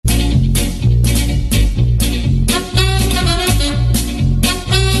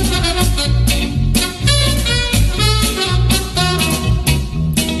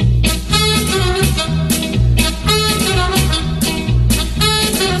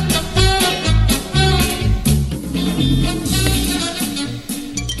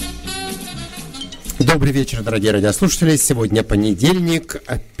Добрый вечер, дорогие радиослушатели. Сегодня понедельник,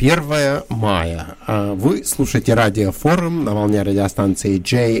 1 мая. Вы слушаете радиофорум на волне радиостанции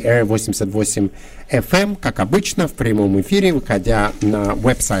JR 88 FM, как обычно, в прямом эфире, выходя на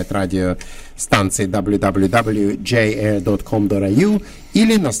веб-сайт радиостанции www.jr.com.au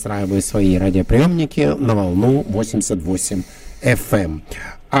или настраивая свои радиоприемники на волну 88 FM.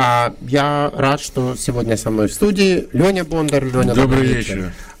 Я рад, что сегодня со мной в студии Леня Бондар. Леня, добрый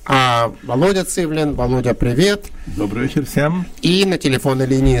вечер. Володя Цивлин. Володя, привет. Добрый вечер всем. И на телефонной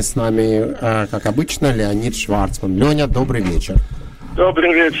линии с нами, как обычно, Леонид Шварцман. Леня, добрый вечер.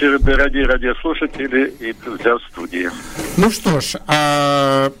 Добрый вечер, дорогие радиослушатели и друзья в студии. Ну что ж,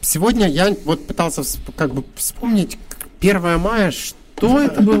 сегодня я пытался вспомнить 1 мая, что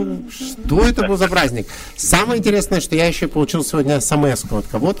это был за праздник? Самое интересное, что я еще получил сегодня смс-ку от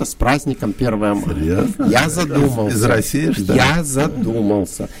кого-то с праздником 1 мая. Серьезно? Я задумался. Из России, что ли? Я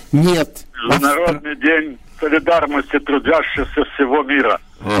задумался. Нет. Международный день солидарности трудящихся всего мира.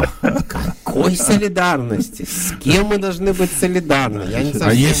 Какой солидарности? С кем мы должны быть солидарны? Я не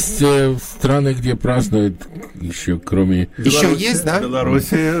совсем... есть страны, где празднуют еще, кроме... Еще есть, да? В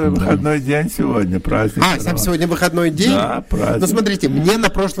Беларуси выходной день сегодня, праздник. Сегодня выходной день? Да, праздник. Ну, смотрите, мне на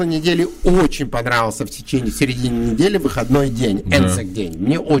прошлой неделе очень понравился в середине недели выходной день, Энцек день.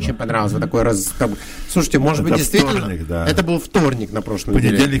 Мне очень понравился такой Слушайте, может быть, действительно... Вторник, да. Это был вторник на прошлой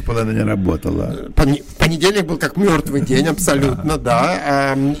неделе. Понедельник половина не работала. Понедельник был как мертвый день, абсолютно,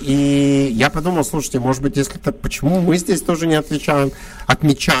 да. И я подумал, слушайте, может быть, если так, почему мы здесь тоже не отмечаем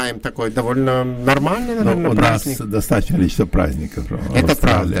такой довольно нормальный, наверное, праздник? У нас достаточно количество праздников. Это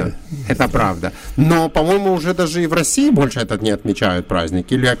правда, это правда. Но, по-моему, уже даже и в России больше этот не отмечают праздник.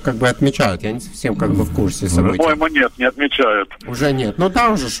 Или отмечают, я не совсем в курсе событий. По-моему, нет, не отмечают. Уже нет. Ну да,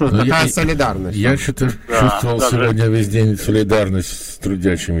 уже какая солидарность. Я что-то чувствовал сегодня весь день солидарность с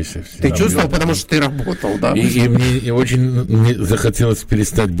трудящимися. Ты чувствовал, потому что ты работал, да? И мне очень захотелось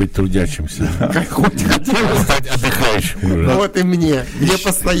перестать быть трудящимся. Хоть хотелось стать отдыхающим. Вот и мне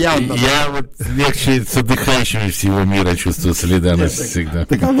постоянно. Я легче с отдыхающими всего мира чувствую солидарность всегда.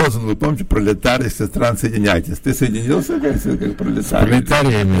 Так лозунг, вы помните, пролетарии всех стран, соединяйтесь. Ты соединился как пролетарий? С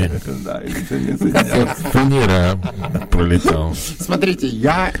пролетариями? Да, или ты не соединялся? Турнира пролетал. Смотрите,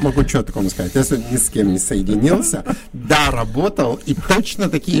 я могу четко вам сказать, я сегодня ни с кем не соединился, да, работал, и точно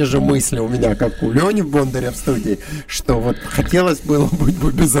такие же мысли у меня, как у Лени Бондаря в студии, что хотелось было быть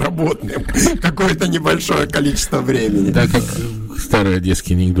бы безработным какое-то небольшое количество времени. Да, как старый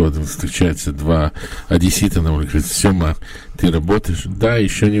одесский анекдот, встречаются два одессита на улице, говорит: Сема, ты работаешь? Да,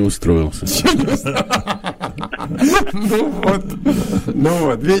 еще не устроился. Ну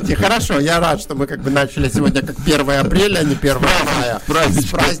вот, видите, хорошо, я рад, что мы начали сегодня как 1 апреля, а не 1 мая, с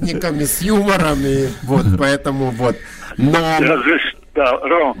праздниками, с юмором, и поэтому Но...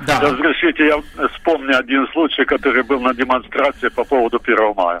 Ром, разрешите, я вспомню один случай, который был на демонстрации по поводу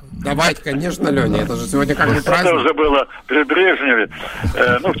 1 мая. Давайте, конечно, Леня, это же сегодня праздник. Это уже было при Брежневе.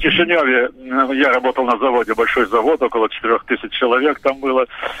 В Кишиневе я работал на заводе, большой завод, около 4000 человек там было.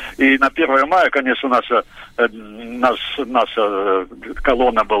 И на 1 мая, конечно, наша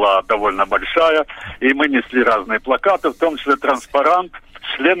колонна была довольно большая, и мы несли разные плакаты, в том числе транспарант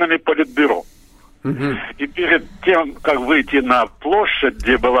с членами Политбюро. И перед тем, как выйти на площадь,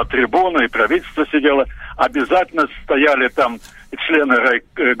 где была трибуна и правительство сидело, обязательно стояли там члены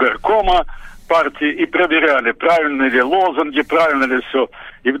горкома партии и проверяли, правильно ли лозунги, правильно ли все.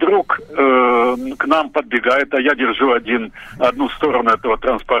 И вдруг к нам подбегает, а я держу одну сторону этого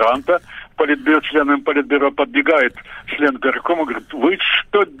транспаранта, членам Политбюро подбегает член горкома, говорит: вы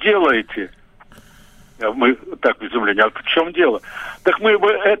что делаете? Мы так в изумлении, а в чем дело? Так мы бы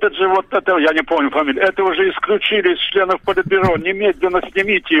я не помню фамилию, это уже исключили из членов Политбюро, немедленно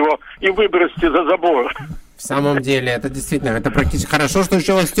снимите его и выбросьте за забор. В самом деле, это действительно, это практически хорошо, что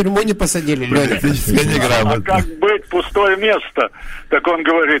еще вас в тюрьму не посадили, Леня. А как быть, пустое место? Так он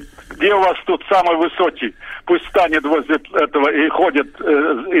говорит: где у вас тут самый высокий? Пусть станет возле этого и ходит,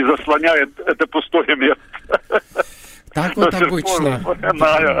 и заслоняет это пустое место. Так обычно.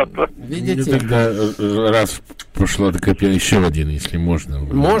 Видите? Тогда раз пошла такая еще один, если можно.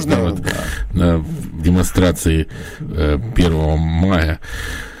 Можно? На демонстрации 1 мая.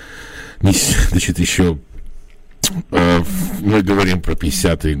 Значит, еще мы говорим про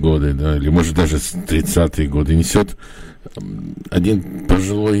 50-е годы, да, или может даже 30-е годы. Несет один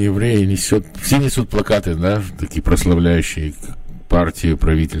пожилой еврей, все несут плакаты, да, такие прославляющие партию,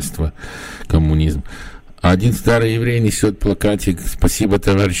 правительство, коммунизм. А один старый еврей несет плакатик: «Спасибо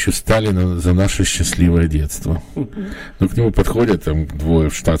товарищу Сталину за наше счастливое детство». Ну, к нему подходят там двое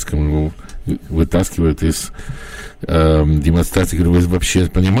в штатском, его вытаскивают из демонстрации. Говорю, вы вообще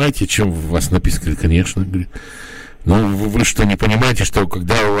понимаете, чем у вас написано? Говорит, конечно. Говорит, ну, вы что, не понимаете, что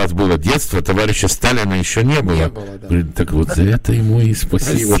когда у вас было детство, товарища Сталина еще не было? Не было, да. Говорит, так вот за это ему и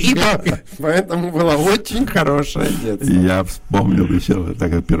спасибо. Спасибо. Поэтому было очень хорошее детство. Я вспомнил еще,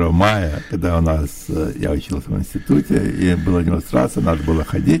 так как 1 мая, когда у нас, я учился в институте, и была демонстрация, надо было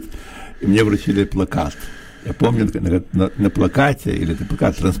ходить, и мне вручили плакат. Я помню, на плакате, или это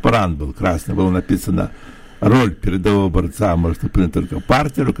плакат, транспарант был красный, было написано: роль передового борца может выполнить только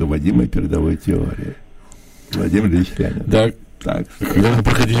партия, руководимая передовой теорией. Владимир Ильич Ленин. Да. Так. Когда мы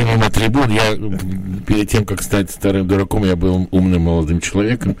проходили мимо трибун, я перед тем, как стать старым дураком, я был умным молодым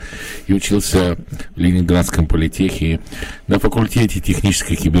человеком и учился в Ленинградском политехе на факультете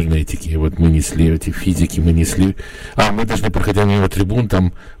технической кибернетики. Вот мы несли эти физики, мы должны, проходя мимо трибун,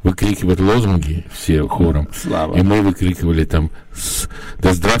 там выкрикивать лозунги все хором. Слава. И мы выкрикивали там: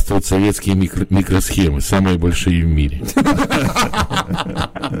 да здравствуют советские микросхемы, самые большие в мире.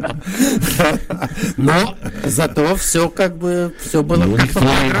 Но зато все как бы все было Ну, как по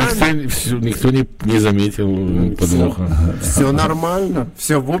программе. никто не заметил подвоха. Все нормально.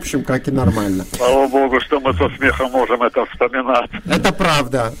 Все, в общем, как и нормально. Слава Богу, что мы со смехом можем это вспоминать. Это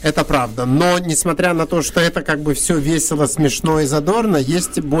правда. Но, несмотря на то, что это как бы все весело, смешно и задорно,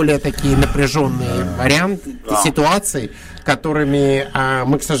 есть более такие напряженные варианты, ситуации, которыми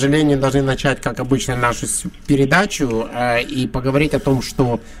мы, к сожалению, должны начать, как обычно, нашу передачу и поговорить о том,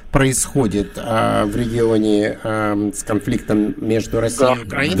 что происходит в регионе с конфликтом между Россией и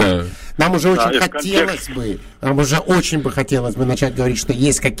Украиной. Да. Нам уже очень и хотелось бы начать говорить, что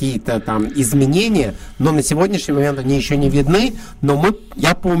есть какие-то там изменения, но на сегодняшний момент они еще не видны. Но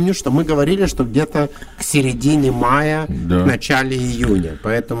я помню, что мы говорили, что где-то к середине мая, к начале июня.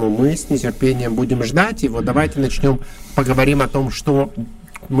 Поэтому мы с нетерпением будем ждать. И вот давайте начнем, поговорим о том, что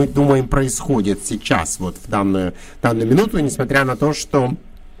мы думаем происходит сейчас, вот в данную минуту, несмотря на то, что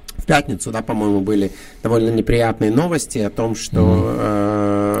в пятницу, по-моему, были довольно неприятные новости о том,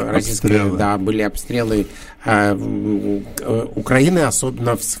 что российские, были обстрелы Украины,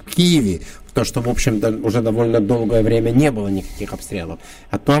 особенно в Киеве. То, что, в общем, уже довольно долгое время не было никаких обстрелов.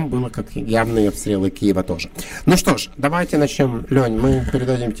 А там было как явные обстрелы Киева тоже. Ну что ж, давайте начнем. Лень, мы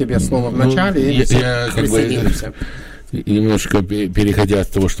передадим тебе слово в начале и присоединимся. Немножко переходя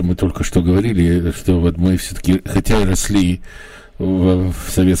от того, что мы только что говорили, что вот мы все-таки, хотя и росли в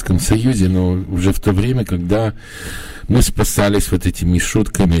Советском Союзе, но уже в то время, когда мы спасались вот этими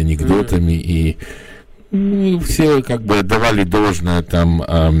шутками, анекдотами, и все как бы отдавали должное там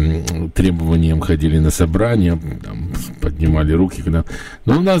требованиям, ходили на собрания, там, поднимали руки.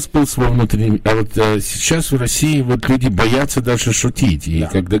 Но у нас был свой внутренний... А вот сейчас в России вот люди боятся даже шутить и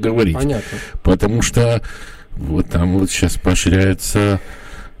когда говорить. Понятно. Потому что вот там вот сейчас поощряются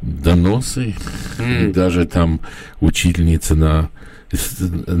доносы, и даже там учительница на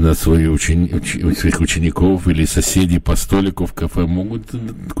своих учеников или соседей по столику в кафе могут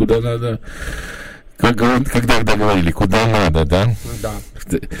куда надо, когда говорили, куда надо, да?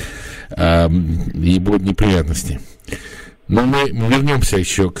 Да. И будут неприятности. Но мы вернемся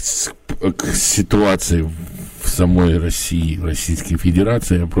еще к ситуации в самой России, в Российской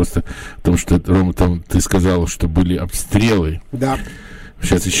Федерации. Просто в том, что, Рома, там ты сказал, что были обстрелы. Да.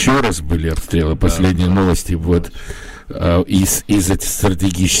 Сейчас еще раз были обстрелы. Последние новости вот из этих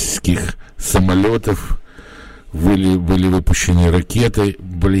стратегических самолетов были выпущены ракеты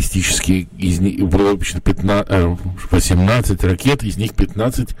баллистические, из них было выпущено 18 ракет, из них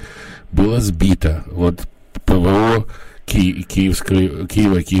 15 было сбито. Вот ПВО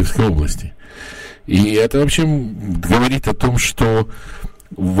Киева, Киевской области. И это вообще говорит о том, что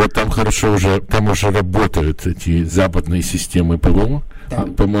вот там там уже работают эти западные системы ПВО. Да.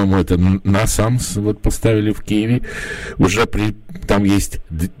 По-моему, это НАСАМС вот поставили в Киеве. Уже там есть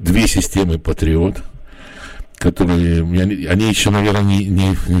 2 системы «Патриот», которые, они еще, наверное,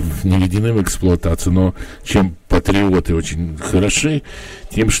 не введены в эксплуатацию, но чем «Патриоты» очень хороши,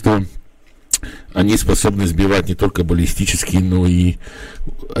 тем, что они способны сбивать не только баллистические, но и,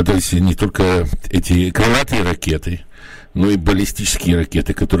 то есть не только эти крылатые ракеты, но и баллистические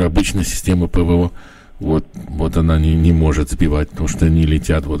ракеты, которые обычно система ПВО вот она не может сбивать, потому что они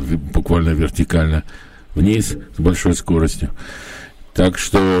летят вот буквально вертикально вниз с большой скоростью. Так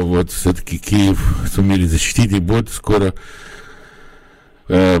что вот все-таки Киев сумели защитить, и будет скоро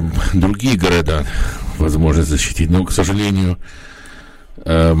другие города возможно защитить. Но, к сожалению,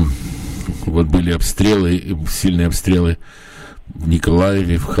 вот были обстрелы, сильные обстрелы в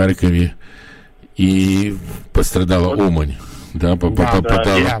Николаеве, в Харькове, и пострадала Умань. Да,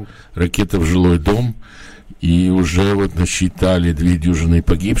 попала ракета в жилой дом, И уже вот насчитали 2 дюжины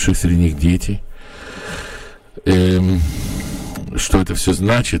погибших, среди них дети. Что это все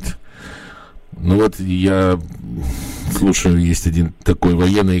значит? Ну вот я слушаю, есть один такой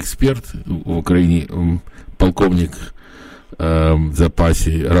военный эксперт в Украине, полковник в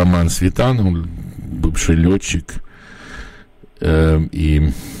запасе Роман Светан, он бывший летчик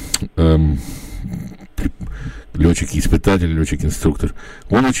и летчик-испытатель, летчик-инструктор.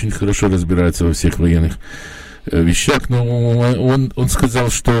 Он очень хорошо разбирается во всех военных вещах, но он сказал,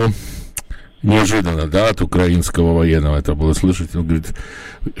 что неожиданно, да, от украинского военного это было слышать. Он говорит,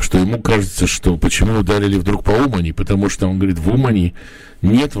 что ему кажется, что почему ударили вдруг по Умани, потому что, он говорит, в Умани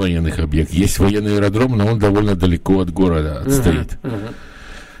нет военных объектов, есть военный аэродром, но он довольно далеко от города отстоит.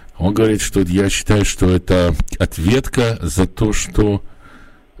 Он говорит, что я считаю, что это ответка за то, что...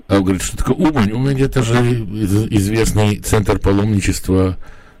 Он говорит, что такое Умань? Умань — это же известный центр паломничества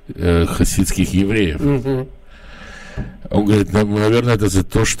хасидских евреев. Он говорит, наверное, это за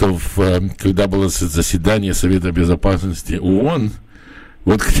то, что когда было заседание Совета Безопасности ООН,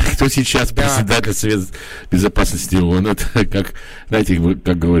 вот кто сейчас председатель Совета Безопасности ООН, это как, знаете,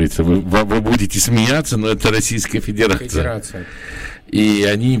 как говорится, вы будете смеяться, но это Российская Федерация. И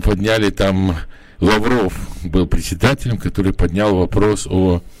они подняли там, Лавров был председателем, который поднял вопрос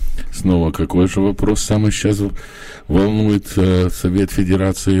о... Снова какой же вопрос самый сейчас волнует Совет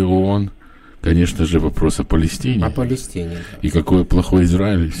Федерации ООН? Конечно же, вопрос о Палестине. О Палестине, да. И какой плохой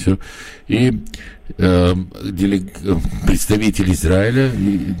Израиль, и все. И представители Израиля,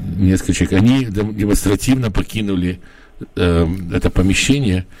 несколько человек, они демонстративно покинули это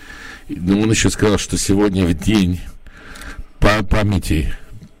помещение. Но он еще сказал, что сегодня в день памяти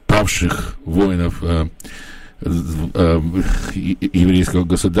павших воинов еврейского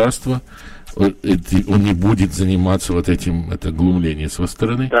государства, он не будет заниматься вот этим, это глумление с его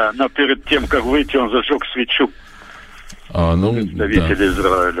стороны. Да, но перед тем, как выйти, он зажег свечу. Представитель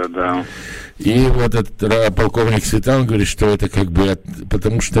Израиля, да. И вот этот полковник Светан говорит, что это как бы,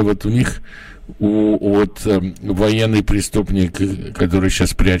 потому что вот у них военный преступник, который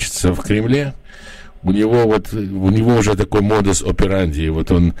сейчас прячется в Кремле, у него уже такой модус операнди, вот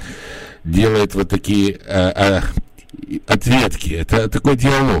он делает вот такие ответки, это такой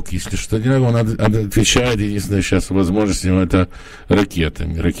диалог, если что, он отвечает, единственное сейчас возможность ему это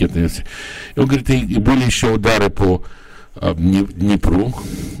ракетами. И он говорит, и были еще удары по Днепру.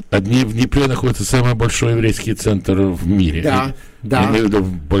 В Днепре находится самый большой еврейский центр в мире. Да. Я имею в виду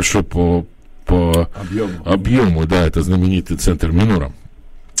большой по объему, да, это знаменитый центр Минура.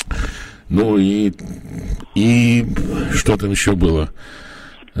 Ну и что там еще было?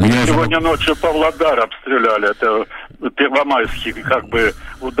 Сегодня ночью Павлодар обстреляли. Это первомайский как бы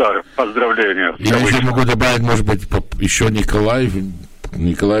удар. Поздравления. Я еще могу добавить, может быть, еще Николаев. В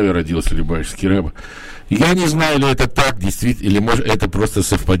Николаеве родился Любавичский рэб. Я не знаю, ли это так, действительно, или может это просто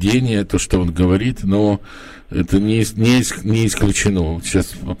совпадение, то, что он говорит, но это не исключено.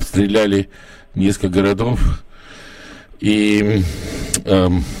 Сейчас обстреляли несколько городов. И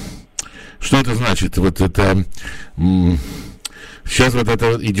что это значит? Вот это... Сейчас вот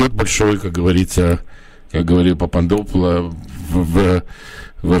это идет большой, как говорится, как говорил Папандополо, в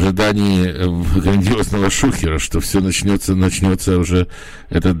ожидании грандиозного шухера, что все начнется уже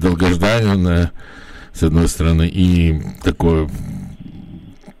это долгожданное, с одной стороны, и такое,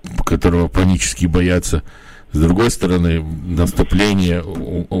 которого панически боятся, с другой стороны, наступление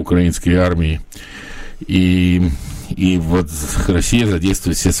украинской армии. И вот Россия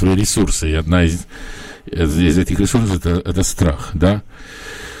задействует все свои ресурсы, и одна из этих ресурсов это страх, да.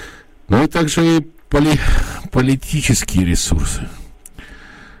 Но и также и политические ресурсы.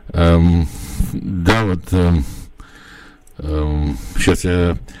 Да, вот сейчас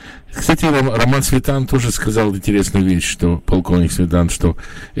я... Кстати, Роман Светан тоже сказал интересную вещь, что полковник Светан, что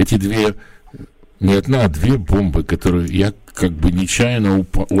эти не одна, а 2 бомбы, которые я как бы нечаянно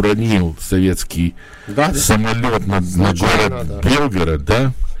уронил советский самолет на город Белгород,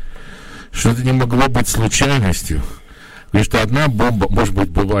 да, что это не могло быть случайностью. Потому что одна бомба, может быть,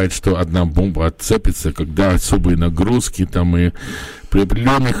 бывает, что одна бомба отцепится, когда особые нагрузки там и при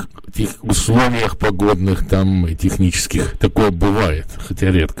определенных условиях погодных там и технических. Такое бывает, хотя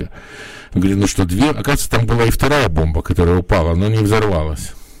редко. Он говорит, ну что, 2, оказывается, там была и вторая бомба, которая упала, но не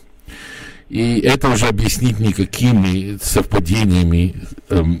взорвалась. И это уже объяснить никакими совпадениями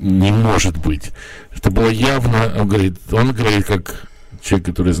не может быть. Это было явно, он говорит, как человек,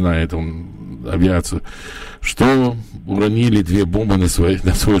 который знает авиацию, что уронили 2 бомбы на свой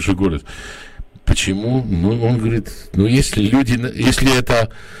же город. Почему? Ну, он говорит, если это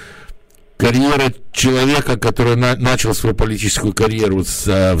карьера человека, который начал свою политическую карьеру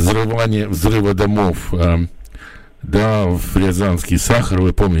с взрыва домов, да, в Рязанский Сахар,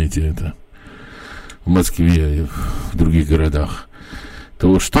 вы помните это, в Москве и в других городах,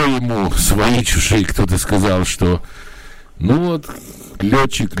 то что ему свои, чужие, кто-то сказал, что, ну вот,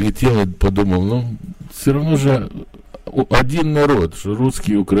 летчик летел и подумал, ну, все равно же один народ, что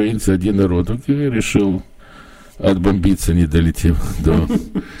русские и украинцы один народ, он решил отбомбиться, не долетев до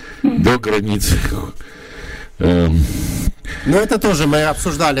границы. Ну, это тоже мы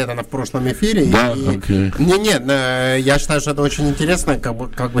обсуждали это в прошлом эфире. Да, я считаю, что это очень интересная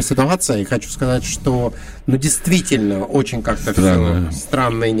как бы ситуация, и хочу сказать, что, ну, действительно, очень как-то все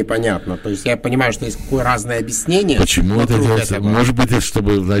странно и непонятно. То есть я понимаю, что есть разные объяснения. Почему это делается? Может быть, это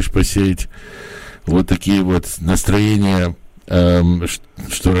чтобы, знаешь, посеять вот такие вот настроения,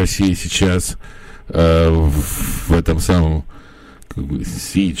 что Россия сейчас в этом самом, как бы,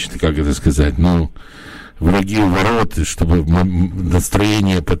 сич, как это сказать, ну, враги у ворот, чтобы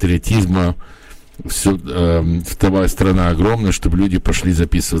настроение патриотизма, вторая страна огромная, чтобы люди пошли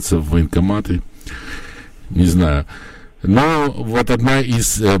записываться в военкоматы, не знаю. Но вот одна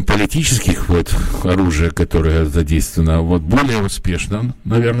из политических вот оружия, которое задействовано вот более успешно,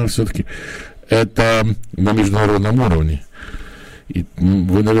 наверное, все-таки, это на международном уровне. И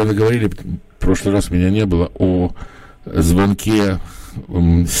вы, наверное, говорили, в прошлый раз меня не было, о звонке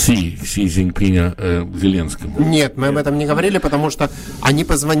Си Цзиньпиня Зеленскому. Нет, мы об этом не говорили, потому что они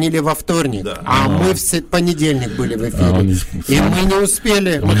позвонили во вторник, мы в понедельник были в эфире. И мы не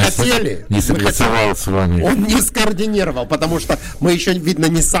успели, мы хотели. Не согласовал с вами. Он не скоординировал, потому что мы еще, видно,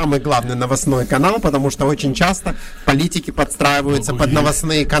 не самый главный новостной канал, потому что очень часто политики подстраиваются под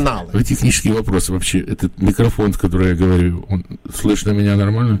новостные каналы. Технический вопрос вообще. Этот микрофон, с которым я говорю, слышно меня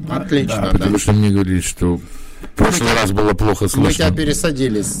нормально? Отлично, да. Потому что мне говорили, что в прошлый раз было плохо слышно. Мы тебя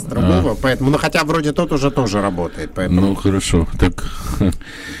пересадили с другого, поэтому, ну, хотя вроде тот уже тоже работает. Поэтому... Ну, хорошо. Так,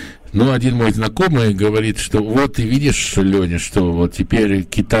 ну, один мой знакомый говорит, что вот ты видишь, Леня, что вот теперь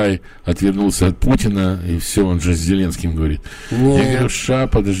Китай отвернулся от Путина, и все, он же с Зеленским говорит. Нет. Я говорю,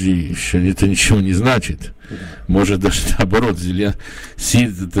 подожди, еще это ничего не значит. Может, даже наоборот, Си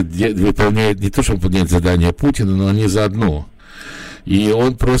выполняет, не то, что выполняет задание Путина, но они заодно. И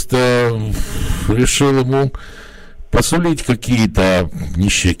он просто решил ему посулить какие-то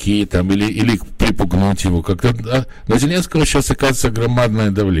ништяки там, или припугнуть его. Как-то, на Зеленского сейчас оказывается громадное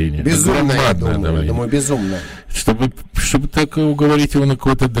давление. Безумное, я думаю, безумное. Чтобы так уговорить его на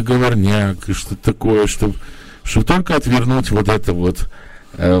какой-то договорняк, и что-то такое, чтобы только отвернуть вот это вот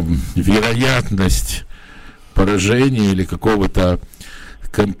вероятность поражения или какого-то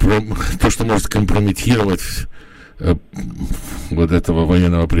то, что может компрометировать вот этого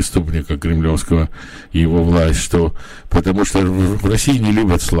военного преступника кремлевского и его власть, потому что в России не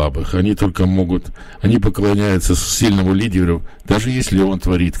любят слабых, они поклоняются сильному лидеру, даже если он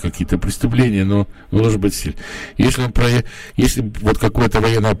творит какие-то преступления, но должен быть сильный. Если вот какое-то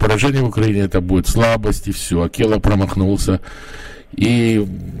военное поражение в Украине, это будет слабость и все. Акела промахнулся, и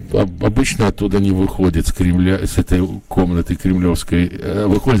обычно оттуда не выходит с Кремля, с этой комнаты кремлевской,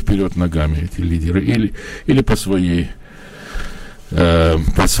 выходят вперед ногами эти лидеры, или по своей,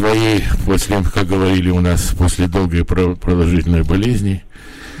 после, как говорили у нас, после долгой продолжительной болезни,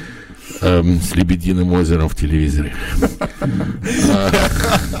 с Лебединым озером в телевизоре.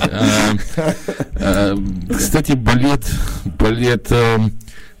 Кстати, балет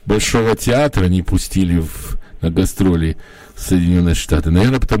Большого театра не пустили на гастроли в Соединенные Штаты.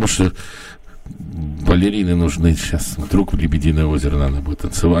 Наверное, потому что балерины нужны сейчас. Вдруг в Лебединое озеро надо будет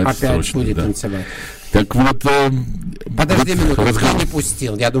танцевать. Опять срочно, будет да. танцевать. Так вот... Подожди минуту, кто не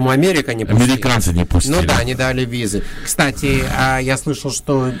пустил? Я думаю, Америка не пустила. Американцы не пустили. Ну да, не дали визы. Кстати, я слышал,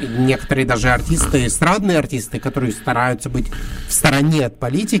 что некоторые даже артисты, эстрадные артисты, которые стараются быть в стороне от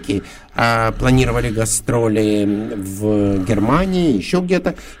политики, планировали гастроли в Германии, еще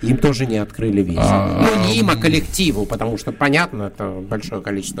где-то, им тоже не открыли визы. Ну, не им, а коллективу, потому что, понятно, это большое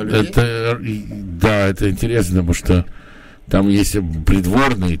количество людей. Это интересно, потому что там есть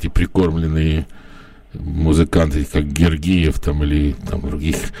придворные, эти прикормленные музыканты, как Гергиев там, или там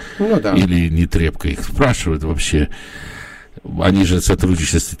других, или Нетребко, их спрашивают вообще. Они же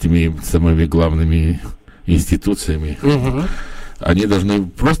сотрудничают с этими самыми главными институциями. Они должны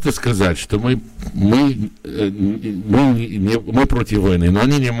просто сказать, что мы против войны, но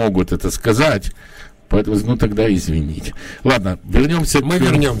они не могут это сказать, поэтому, тогда извините. Ладно, вернемся. Мы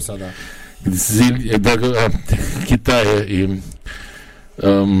вернемся, да. К Китаю и...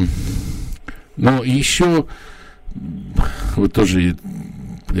 Но еще, вот тоже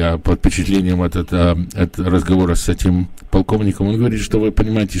я под впечатлением от разговора с этим полковником, он говорит, что вы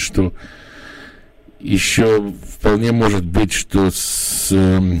понимаете, что еще вполне может быть, что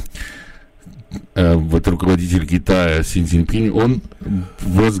вот руководитель Китая Си Цзиньпинь, он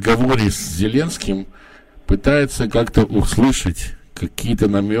в разговоре с Зеленским пытается как-то услышать какие-то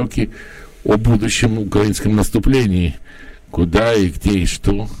намеки о будущем украинском наступлении, куда и где и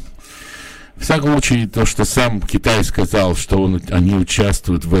что. В всяком случае, то, что сам Китай сказал, что они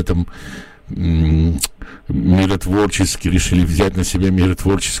участвуют в этом миротворчески, решили взять на себя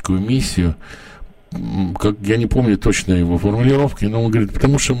миротворческую миссию, как я не помню точно его формулировки, но он говорит,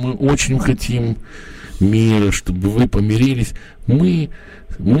 потому что мы очень хотим мира, чтобы вы помирились. Мы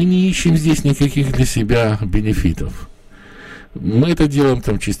не ищем здесь никаких для себя бенефитов. Мы это делаем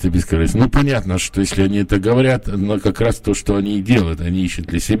там чисто бескорыстно. Ну, понятно, что если они это говорят, но как раз то, что они и делают, они ищут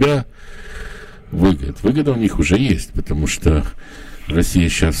для себя выгод. Выгода у них уже есть, потому что Россия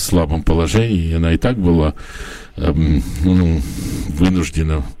сейчас в слабом положении, и она и так была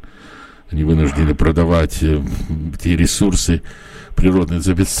вынуждена продавать те ресурсы природные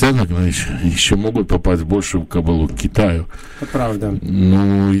за бесценок, но еще могут попасть больше в кабалу к Китаю. Это правда.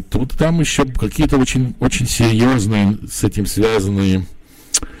 Ну, и тут там еще какие-то очень, очень серьезные с этим связанные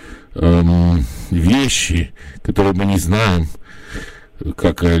вещи, которые мы не знаем,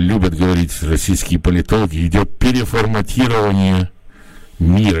 как любят говорить российские политологи, идет переформатирование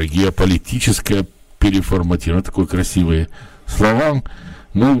мира, геополитическое переформатирование. Такое красивые слова.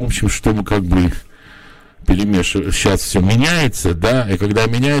 Ну, в общем, что мы как бы перемешиваем. Сейчас все меняется, да, и когда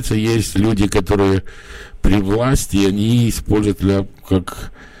меняется, есть люди, которые при власти, и они используют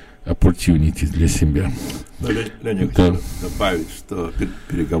как opportunity для себя. Леня, хочу добавить, что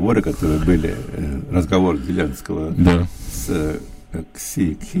переговоры, которые были, разговор Зеленского с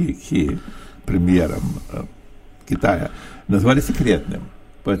Кси, премьером Китая, назвали секретным.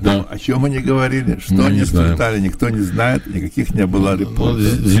 Поэтому о чем они говорили, что они обсуждали, никто не знает, никаких не было репортов.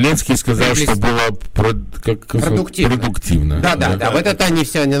 Зеленский сказал, что было продуктивно. Да. Вот это они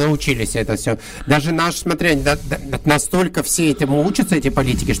все не научились, это все. Даже настолько все этому учатся, эти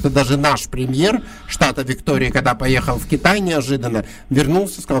политики, что даже наш премьер штата Виктория, когда поехал в Китай неожиданно,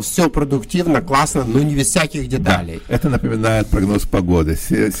 вернулся, сказал, все продуктивно, классно, но не без всяких деталей. Да, это напоминает прогноз погоды.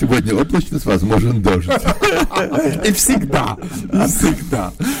 Сегодня облачность, возможен дождь. И всегда.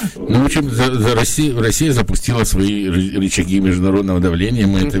 Ну, в общем, Россия запустила свои рычаги международного давления.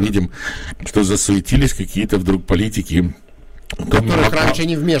 Мы это видим, что засуетились какие-то вдруг политики, которых раньше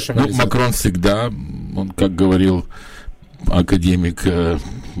не вмешивались. Ну, Макрон всегда, он, как говорил академик, как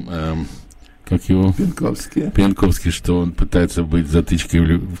его? Пенковский, что он пытается быть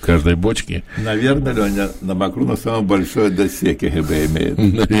затычкой в каждой бочке. Наверное, Леня, на Макрона самое большое досье КГБ имеет.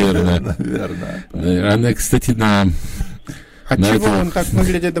 Наверное. Она, кстати, Отчего он так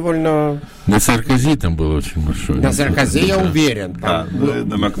выглядит довольно... На Саркози там было очень большое. На Саркози я уверен. На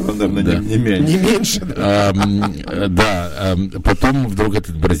Макрона, наверное, не меньше. Не меньше, да. Потом вдруг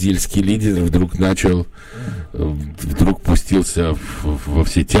этот бразильский лидер вдруг пустился во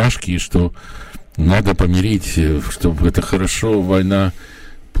все тяжкие, что надо помирить, что это хорошо, война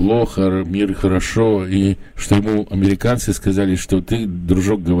плохо, мир хорошо, и что ему американцы сказали, что ты,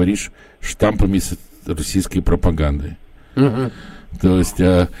 дружок, говоришь штампами с российской пропагандой. То есть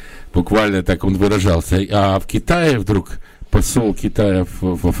буквально так он выражался. А в Китае вдруг посол Китая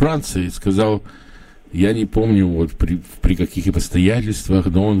во Франции сказал, я не помню вот при каких обстоятельствах,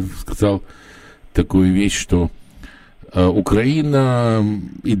 но он сказал такую вещь, что Украина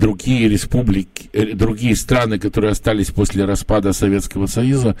и другие республики, другие страны, которые остались после распада Советского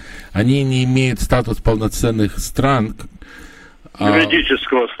Союза, они не имеют статус полноценных стран.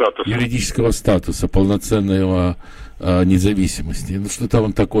 Юридического статуса, полноценного независимости. Ну, что-то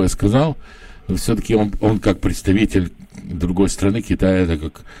он такое сказал, но все-таки он как представитель другой страны, Китая, это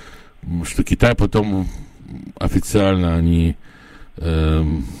как, что Китай потом официально они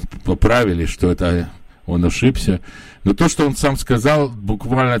поправили, что это он ошибся. Но то, что он сам сказал,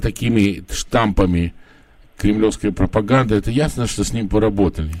 буквально такими штампами кремлевской пропаганды, это ясно, что с ним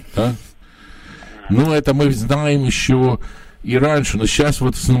поработали. Да? Ну, это мы знаем еще и раньше, но сейчас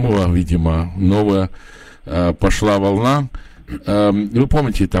вот снова, видимо, новая пошла волна. Вы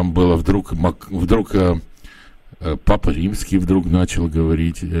помните, там было вдруг Папа Римский вдруг начал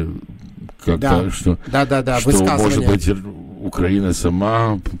говорить, как-то, что может быть Украина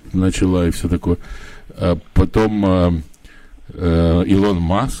сама начала и все такое. Потом Илон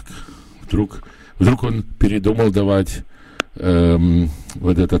Маск вдруг он передумал давать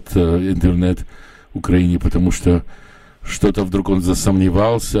вот этот интернет Украине, потому что что-то вдруг он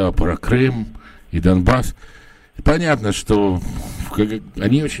засомневался про Крым и Донбасс. Понятно, что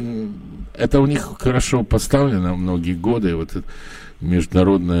они очень... Это у них хорошо поставлено многие годы. Вот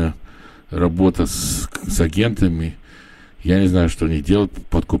международная работа с агентами. Я не знаю, что они делают,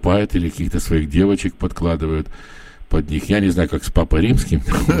 подкупают или каких-то своих девочек подкладывают под них. Я не знаю, как с Папой Римским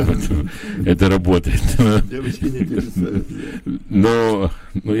это работает. Но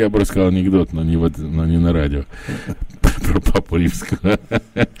я бы рассказал анекдот, но не на радио. Про Папу Римского.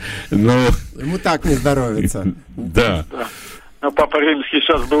 Ему так не здоровится. Да. Но Папа Римский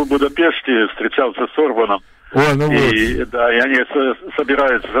сейчас был в Будапеште, встречался с Орбаном. И они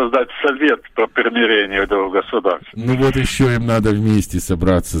собираются создать совет по примирению двух государств. Ну вот еще им надо вместе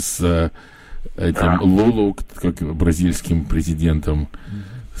собраться с этим Лулу, как бразильским президентом,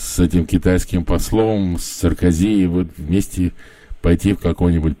 с этим китайским послом, с Саркози, вот вместе пойти в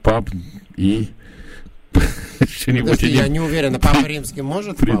какой-нибудь паб и что-нибудь... Я не уверен, Папа Римский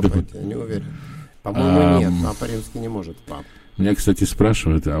может в паб? Я не уверен. По-моему, нет, Папа Римский не может в паб. Меня, кстати,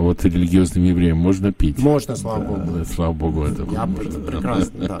 спрашивают, а вот религиозным евреям можно пить? Можно, слава Богу. Слава Богу, это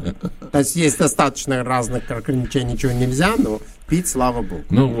прекрасно, да. То есть достаточно разных ограничений, чего нельзя, но пить, слава Богу.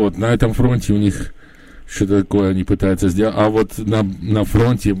 Ну вот, на этом фронте у них что-то такое они пытаются сделать. А вот на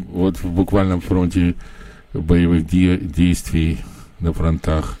фронте, вот в буквальном фронте боевых действий на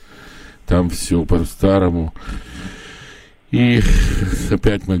фронтах, там все по-старому. И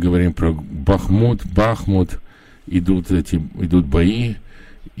опять мы говорим про Бахмут. Идут бои,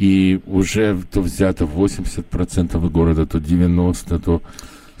 и уже то взято 80% города, то 90%, то...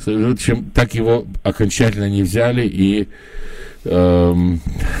 В общем, так его окончательно не взяли, и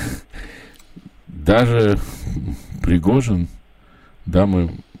даже Пригожин, да,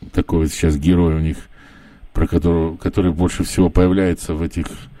 мы такой вот сейчас герой у них, про которого, который больше всего появляется в этих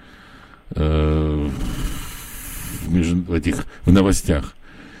в новостях.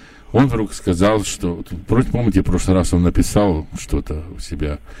 Он вдруг сказал, что... Помните, в прошлый раз он написал что-то у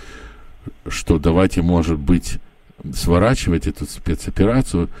себя, что давайте, может быть, сворачивать эту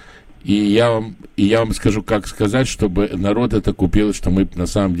спецоперацию. И я вам скажу, как сказать, чтобы народ это купил, что мы на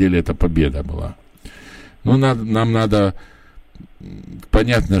самом деле это победа была. Ну, нам надо...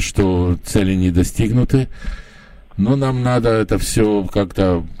 Понятно, что цели не достигнуты, но нам надо это все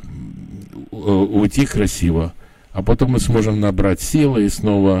как-то уйти красиво, а потом мы сможем набрать силы и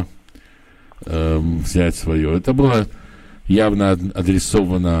снова... взять свое. Это было явно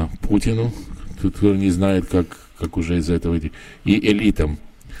адресовано Путину, который не знает, как уже из этого идти, и элитам.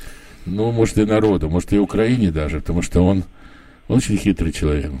 Ну, может, и народу, может, и Украине даже, потому что он очень хитрый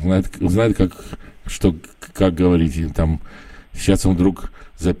человек. Знает как говорить. Там, сейчас он вдруг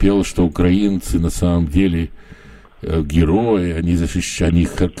запел, что украинцы на самом деле герои, они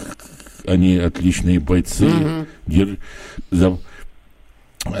защищают, они отличные бойцы.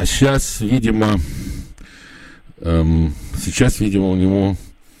 А сейчас, видимо, у него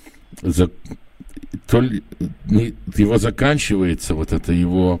его заканчивается вот это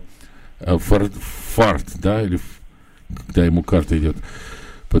его фарт, да, или когда ему карта идет,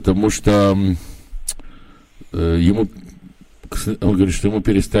 потому что он говорит, что ему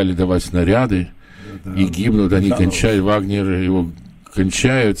перестали давать снаряды, и гибнут, они кончают, Вагнер его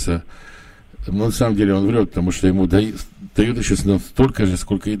кончаются. Но на самом деле он врет, потому что ему дают еще столько же,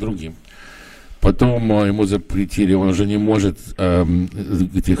 сколько и другим. Потом ему запретили, он уже не может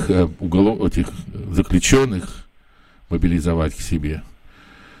этих заключенных мобилизовать к себе.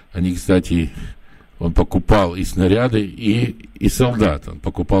 Они, кстати, он покупал и снаряды, и солдат. Он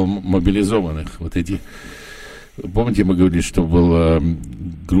покупал мобилизованных. Вот эти... Помните, мы говорили, что была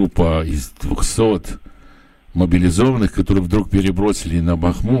группа из 200 мобилизованных, которые вдруг перебросили на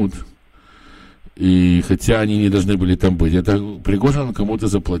Бахмут. И хотя они не должны были там быть, это Пригожин кому-то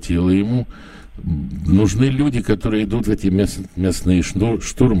заплатил, и ему нужны люди, которые идут в эти местные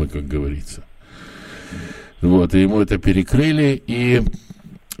штурмы, как говорится. Вот, и ему это перекрыли, и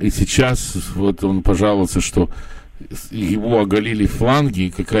сейчас вот он пожаловался, что его оголили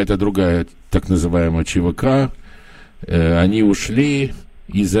фланги, какая-то другая так называемая ЧВК, они ушли,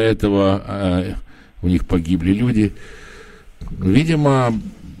 из-за этого у них погибли люди. Видимо,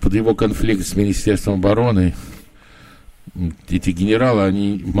 под его конфликт с Министерством обороны, эти генералы,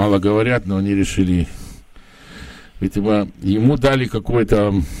 они мало говорят, но они решили, видимо, ему дали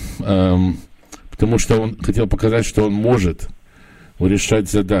какой-то, потому что он хотел показать, что он может решать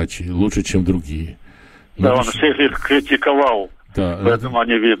задачи лучше, чем другие. Да, он всех их критиковал, да, поэтому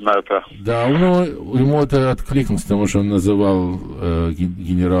не видно это. Да, ему это откликнулось, потому что он называл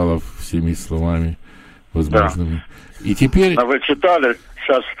генералов всеми словами возможными. Да. И теперь... А вы читали,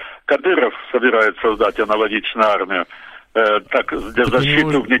 сейчас Кадыров собирается создать аналогичную армию, для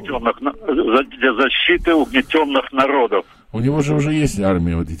защиты угнетенных народов. У него же уже есть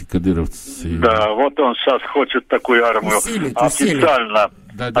армия, вот эти кадыровцы. Да, вот он сейчас хочет такую армию официально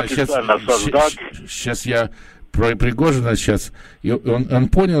создать. Сейчас я про Пригожина сейчас. Он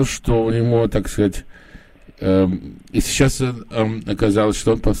понял, что у него, так сказать, и сейчас оказалось,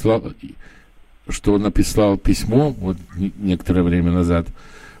 что он написал письмо вот некоторое время назад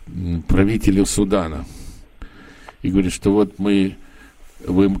правителю Судана. И говорит, что вот вы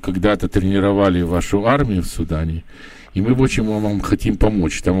когда-то тренировали вашу армию в Судане, и мы очень вам хотим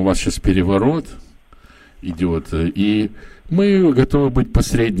помочь. Там у вас сейчас переворот идет, и мы готовы быть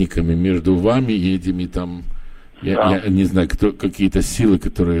посредниками между вами и этими там, я не знаю, какие-то силы,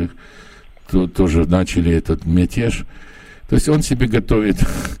 которые тоже начали этот мятеж. То есть он себе готовит,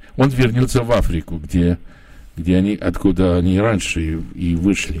 он вернется в Африку, где откуда они раньше и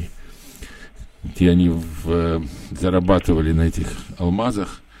вышли, где они зарабатывали на этих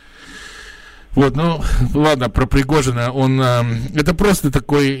алмазах. Вот, ну, ладно, про Пригожина, это просто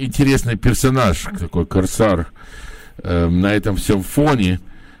такой интересный персонаж, такой корсар на этом всем фоне.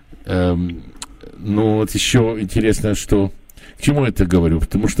 Ну, вот еще интересно, что... К чему я это говорю?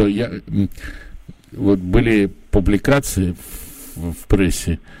 Потому что вот были публикации в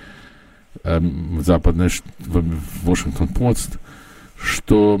прессе западной, в Washington-Post,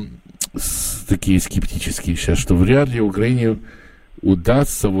 что такие скептические сейчас, что вряд ли Украине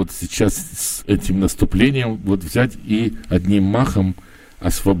удастся вот сейчас с этим наступлением вот взять и одним махом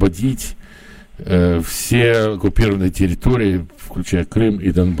освободить все оккупированные территории, включая Крым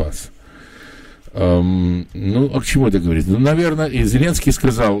и Донбасс. Ну, а к чему это говорит? Ну, наверное, и Зеленский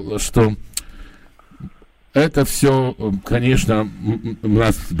сказал, что это все, конечно, у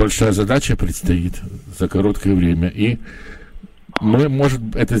нас большая задача предстоит за короткое время, и мы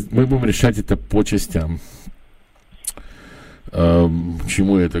будем решать это по частям. К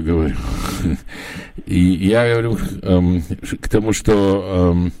чему я это говорю? И я говорю к тому,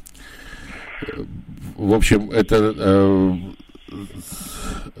 что, в общем, это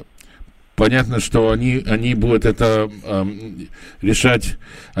понятно, что они будут это решать,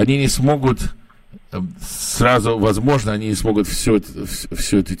 они не смогут сразу, возможно, они не смогут всю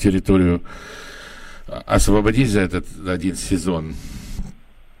эту территорию освободить за этот один сезон.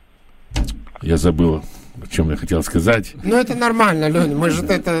 Я забыл, о чем я хотел сказать. Ну, это нормально, Леня,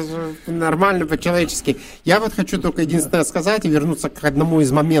 это нормально по-человечески. Я вот хочу только единственное сказать и вернуться к одному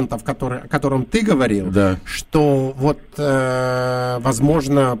из моментов, о котором ты говорил, да. Что вот,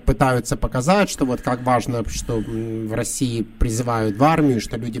 возможно, пытаются показать, что вот как важно, что в России призывают в армию,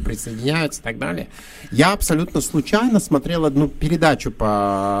 что люди присоединяются и так далее. Я абсолютно случайно смотрел одну передачу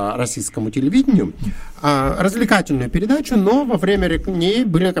по российскому телевидению, развлекательную передачу, но во время ней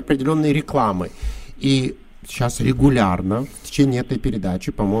были определенные рекламы. И сейчас регулярно в течение этой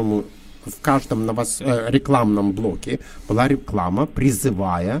передачи, по-моему, в каждом рекламном блоке была реклама,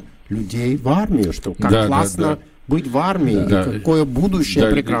 призывая людей в армию, что как классно быть в армии, и какое будущее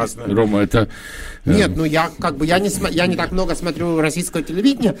прекрасное. Рома, это... Нет, ну я не так много смотрю российского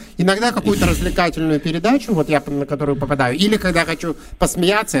телевидения, иногда какую-то развлекательную передачу, вот я на которую попадаю, или когда хочу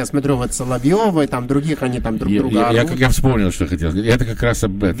посмеяться, я смотрю вот Соловьева и там других, они там друг друга орут. Я вспомнил, что хотел сказать. Это как раз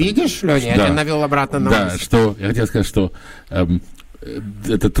об этом. Видишь, Леня, я тебя навел обратно на мысль. Да, что я хотел сказать, что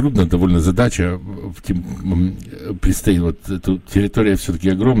это трудная довольно задача, предстоит, вот эта территория все-таки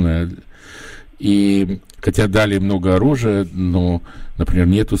огромная, и хотя дали много оружия, но, например,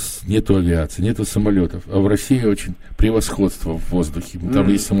 нету авиации, нету самолетов. А в России очень превосходство в воздухе. Там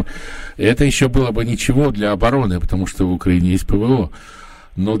есть это еще было бы ничего для обороны, потому что в Украине есть ПВО.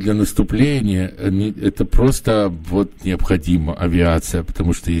 Но для наступления это просто вот необходима авиация,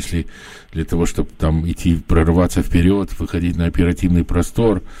 потому что если для того, чтобы там идти, прорываться вперед, выходить на оперативный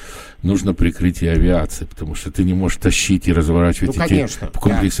простор, нужно прикрытие авиации, потому что ты не можешь тащить и разворачивать эти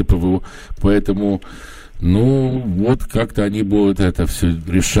комплексы ПВО. Поэтому, вот как-то они будут это все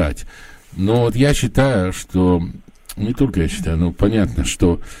решать. Но вот я считаю, что, не только я считаю, но понятно,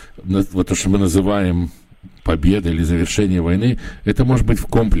 что вот то, что мы называем победа или завершение войны, это может быть в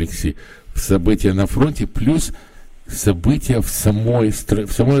комплексе события на фронте плюс события в самой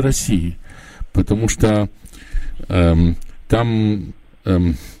России, потому что там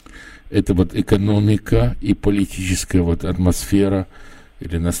это вот экономика и политическая вот атмосфера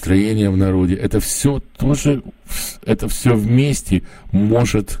или настроение в народе, это все тоже, это все вместе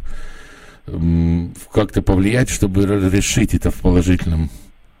может как-то повлиять, чтобы решить это в положительном,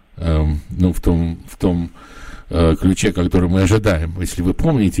 в том ключе, который мы ожидаем. Если вы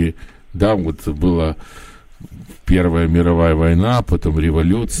помните, да, вот было Первая мировая война, потом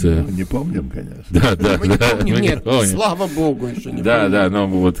революция. Не помним, конечно. Да. Мы не помним, нет, слава богу, еще не помним. Да, но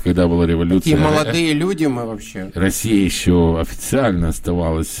вот когда была революция... Такие молодые люди мы вообще. Россия еще официально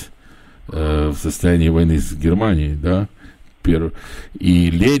оставалась в состоянии войны с Германией, да,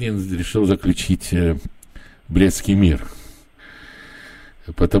 и Ленин решил заключить Брестский мир.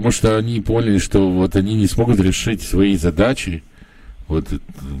 Потому что они поняли, что вот они не смогут решить свои задачи, вот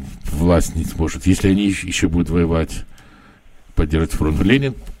власть не сможет, если они еще будут воевать, поддерживать фронт.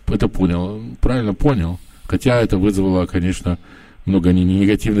 Ленин это понял, он правильно понял, хотя это вызвало, конечно, много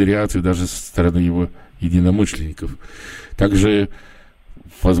негативной реакции даже со стороны его единомышленников. Также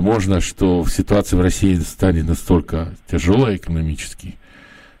возможно, что ситуация в России станет настолько тяжелой экономически,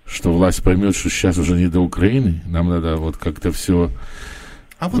 что власть поймет, что сейчас уже не до Украины, нам надо вот как-то все...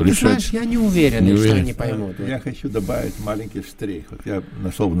 А вот решать. Ты знаешь, я не уверен, что они поймут. Я хочу добавить маленький штрих. Вот я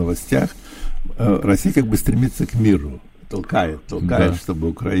нашел в новостях, Россия как бы стремится к миру, толкает, да, чтобы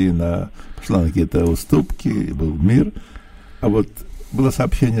Украина пошла на какие-то уступки, и был мир. А вот было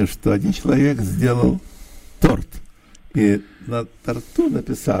сообщение, что один человек сделал торт, и на торту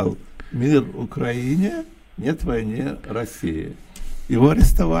написал «Мир Украине, нет войне России». Его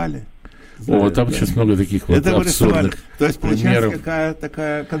арестовали. О, там сейчас много таких вот абсурдных. То есть получается какая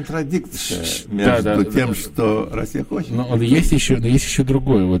такая контрадикция между тем, что Россия хочет. Но есть еще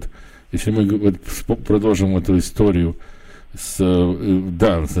другое. Вот если мы продолжим эту историю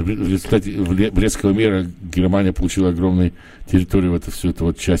в результате Брестского мира Германия получила огромную территорию, всю эту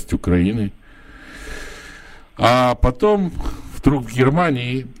вот часть Украины. А потом вдруг в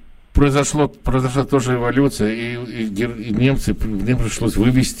Германии произошла тоже эволюция, и немцам пришлось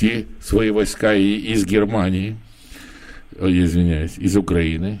вывести свои войска из Германии, из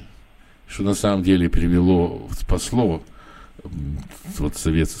Украины, что на самом деле спасло вот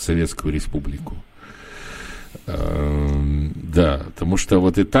Советскую Республику. Да, потому что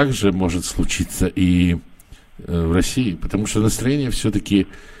вот и так же может случиться и в России, потому что настроение все-таки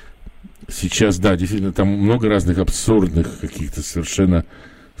сейчас, да, действительно, там много разных абсурдных каких-то совершенно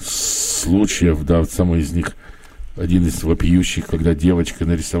случаев, да, самый из них, один из вопиющих, когда девочка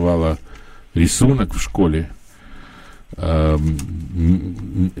нарисовала рисунок в школе «Слава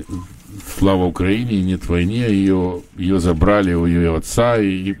Украине, нет войне», ее забрали у ее отца,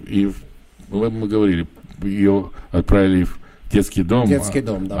 и мы говорили, ее отправили в детский дом, да,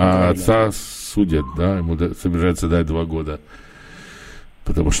 а отца судят, да, ему собираются дать 2 года,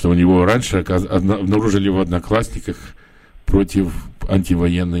 потому что у него раньше обнаружили в Одноклассниках против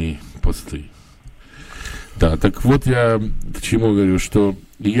антивоенные посты. Да, так вот я к чему говорю, что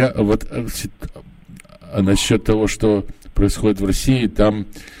я вот насчет того, что происходит в России, там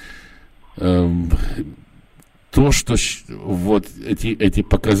то, что вот эти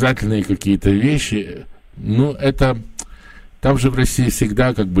показательные какие-то вещи, ну, это там же в России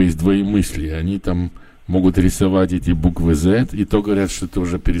всегда как бы есть двоемыслие, они там могут рисовать эти буквы Z, и то говорят, что это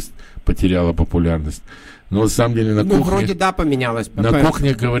уже потеряло популярность. Но на самом деле на кухне... вроде да, поменялось. На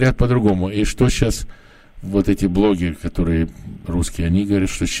кухне говорят по-другому. И что сейчас вот эти блогеры, которые русские, они говорят,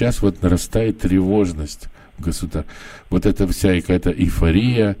 что сейчас вот нарастает тревожность в государстве. Вот эта вся какая-то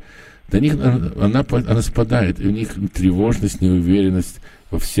эйфория, до них она спадает. И у них тревожность, неуверенность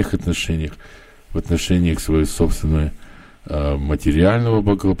во всех отношениях. В отношениях своего собственного материального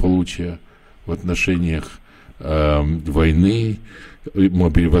благополучия, в отношениях войны,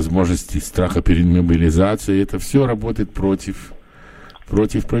 возможности страха перед мобилизацией, это все работает против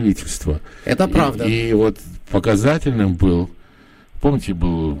правительства. Это правда. И вот показательным был, помните,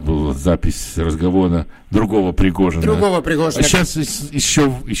 была запись разговора другого Пригожина. А сейчас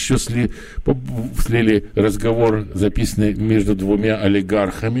еще слили разговор, записанный между 2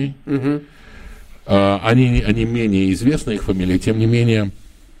 олигархами. Угу. Они менее известны, их фамилии, тем не менее,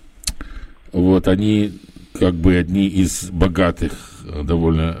 вот они как бы одни из богатых,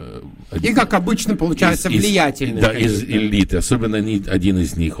 довольно... И, как обычно, получается, влиятельных. Да, из элиты. Особенно один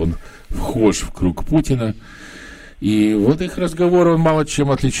из них, он вхож в круг Путина. И вот их разговор, он мало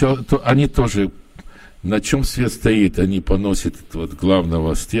чем отличал. Они тоже, на чем свет стоит, они поносят вот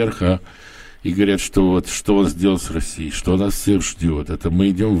главного стерха и говорят, что вот что он сделал с Россией, что нас всех ждет. Это мы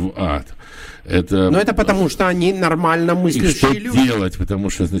идем в ад. Но это потому, что они нормально мыслящие люди. Что делать? Потому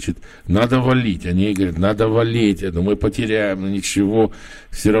что, значит, надо валить. Они говорят, надо валить. Это мы потеряем, но ничего.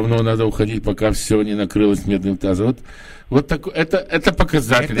 Все равно надо уходить, пока все не накрылось медным тазом. Вот так, это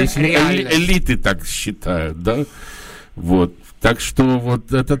показатель. Это если элиты так считают, да? Вот. Так что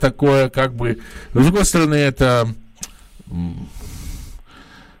вот это такое, как бы... Но, с другой стороны, это...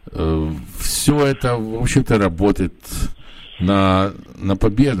 все это, в общем-то, работает на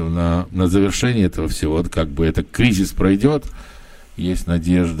победу, на завершение этого всего. Вот как бы этот кризис пройдет, есть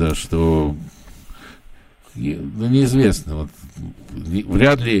надежда, что неизвестно. Вот,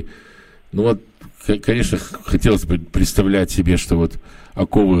 вряд ли, конечно, хотелось бы представлять себе, что вот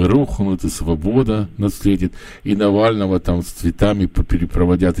оковы рухнут, и свобода наследит, и Навального там с цветами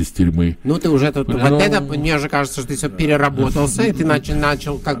перепроводят из тюрьмы. Ты уже тут, это, мне же кажется, что ты все переработался, и ты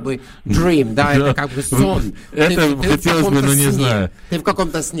начал как бы dream, да, это как бы сон. Это хотелось бы, но не знаю. Ты в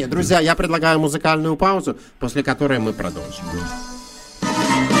каком-то сне. Друзья, я предлагаю музыкальную паузу, после которой мы продолжим.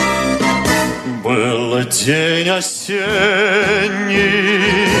 Был день осенний,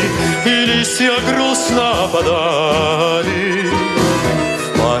 и листья грустно опадали. В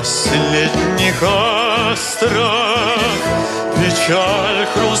последних астрах печаль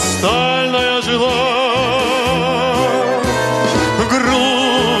хрустальная жила.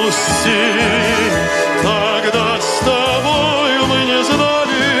 Грусти тогда с тобою мы не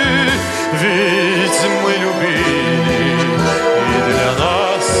знали, ведь мы любили, и для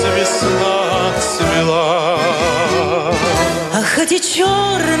нас весна цвела. Ах, эти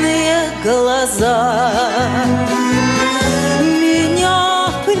черные глаза меня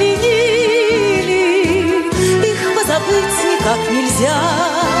пленили, их позабыть никак нельзя,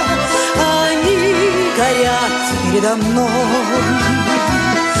 они горят передо мной.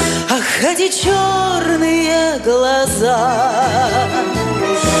 Ах, эти черные глаза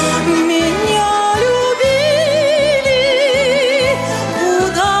меня любили,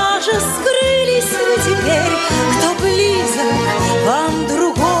 куда же скрылись вы теперь, кто близок вам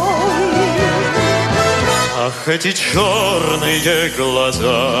другой? Ах, эти черные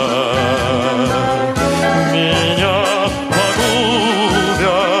глаза меня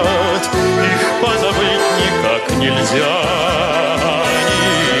погубят, их позабыть никак нельзя,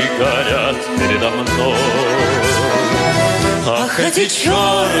 они горят передо мной. Ах, эти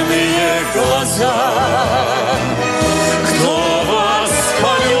черные глаза, кто вас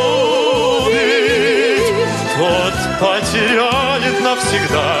полюбит, тот потеряет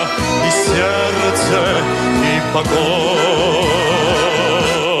навсегда и сердце, и покой.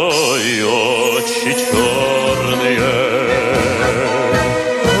 Очи черные,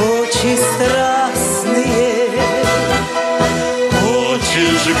 Очи страстные, очи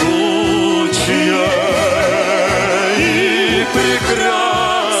жгучие и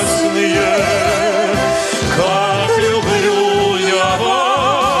прекрасные. Как люблю я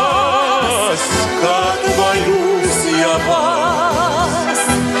вас, как боюсь я вас,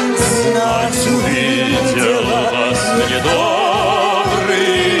 знать увидел вас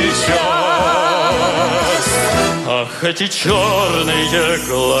недобрый час. Ах, эти черные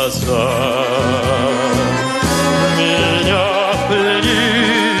глаза меня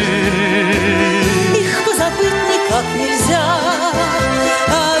пленили, их позабыть никак нельзя,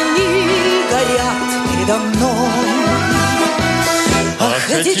 они горят передо мной. Ах,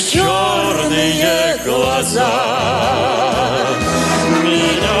 эти черные глаза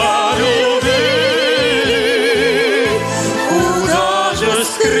меня любили, куда же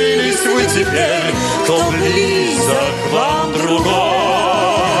скрылись вы теперь, кто близок вам другой?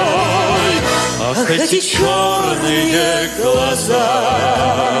 Ах, эти черные глаза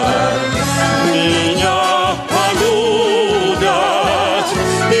меня полюбят,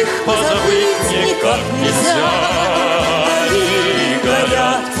 их позабыть никак нельзя, они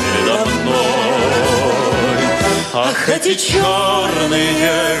горят передо мной. Ах, эти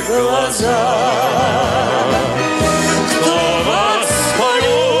черные глаза, кто вас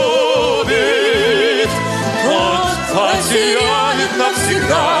полюбит, тот потеряет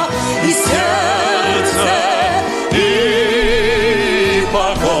навсегда и сердце, и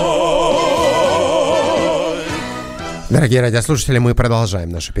покой. Дорогие радиослушатели, мы продолжаем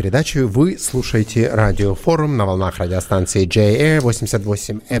нашу передачу. Вы слушаете радиофорум на волнах радиостанции J-Air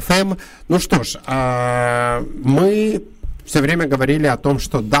 88 FM. Ну что ж, мы все время говорили о том,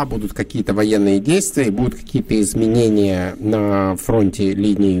 что да, будут какие-то военные действия, будут какие-то изменения на фронте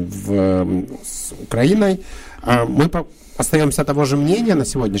линий с Украиной. Мы остаемся того же мнения на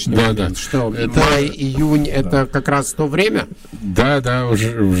сегодняшний момент, что май-июнь это как раз то время? Да,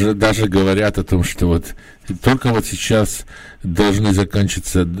 уже даже говорят о том, что вот только вот сейчас должны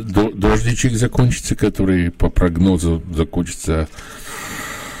заканчиваться, дождичек закончится, который по прогнозу закончится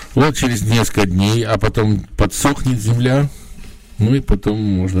вот через несколько дней, а потом подсохнет земля, ну и потом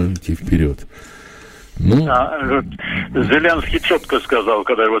можно идти вперед. Зеленский четко сказал,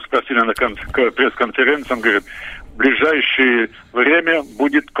 когда его спросили на пресс-конференции, он говорит, в ближайшее время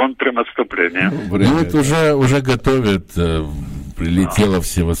будет контрнаступление. Вот уже готовят, прилетело в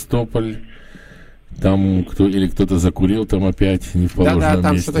Севастополь, там кто-то закурил там опять не в положенном Да-да,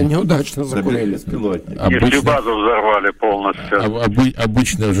 там месте. что-то неудачно закурили. Беспилотник. Нефтебазу взорвали полностью.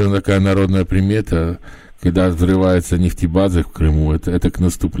 Обычно уже такая народная примета, когда взрывается нефтебаза в Крыму, это к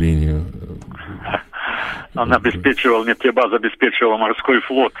наступлению. Нефтебаза обеспечивала морской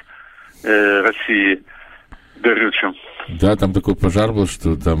флот России горючим. Да, там такой пожар был,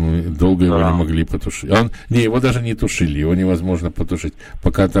 что там долго его не могли потушить. Его даже не тушили, его невозможно потушить,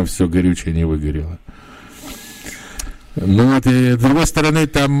 пока там все горючее не выгорело. Ну вот, и с другой стороны,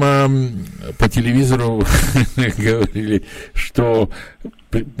 там по телевизору говорили, что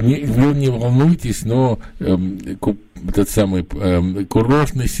не волнуйтесь, но этот самый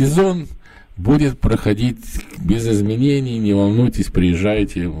курортный сезон будет проходить без изменений, не волнуйтесь,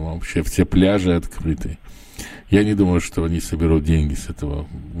 приезжайте, вообще все пляжи открыты. Я не думаю, что они соберут деньги с этого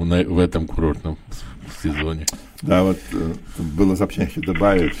в этом курортном сезоне. Да, вот было сообщение, хочу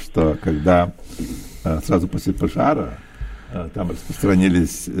добавить, что когда сразу после пожара там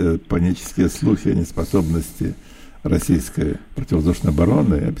распространились панические слухи о неспособности российской противовоздушной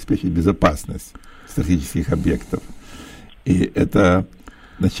обороны обеспечить безопасность стратегических объектов. И это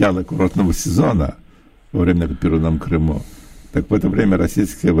начало курортного сезона во время оккупированном Крыму. Так в это время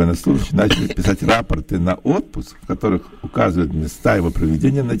российские военнослужащие начали писать рапорты на отпуск, в которых указывают места его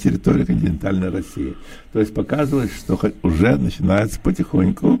проведения на территории континентальной России. То есть показывает, что уже начинается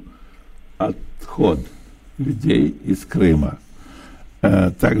потихоньку отход людей из Крыма.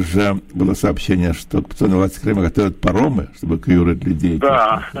 Также было сообщение, что оккупационные власти Крыма готовят паромы, чтобы эвакуировать людей.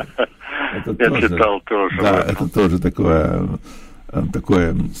 Да, это я тоже, читал тоже. Да, это тоже такое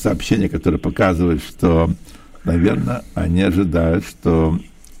сообщение, которое показывает, что, наверное, они ожидают, что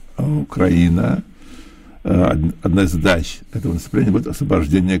Украина, одна из задач этого наступления будет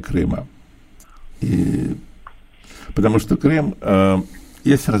освобождение Крыма. И, потому что Крым,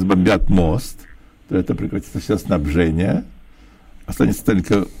 если разбомбят мост, то это прекратится все снабжение, останется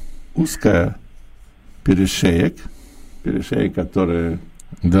только узкая перешеек, который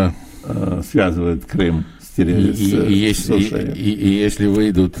связывает Крым с сушей. И если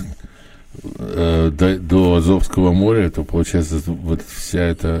выйдут до Азовского моря, то получается вот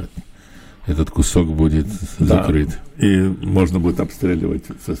этот кусок будет закрыт. И можно будет обстреливать,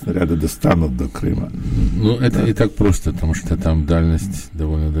 со снаряда достанут до Крыма. Ну, это не так просто, потому что там дальность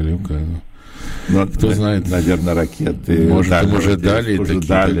довольно далекая. Но, кто знает, наверное, ракеты может, им уже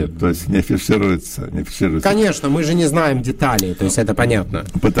дали, то есть не афишируется. Конечно, мы же не знаем деталей, то есть это понятно.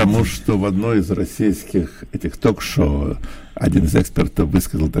 Потому что в одной из российских этих ток-шоу один из экспертов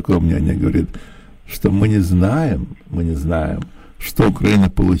высказал такое мнение, говорит, что мы не знаем, что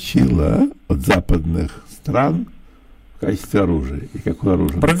Украина получила от западных стран в качестве оружия. И какое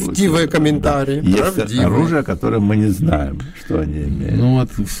оружие? Правдивые комментарии. Да. Есть оружие, которое мы не знаем, что они имеют. Ну вот,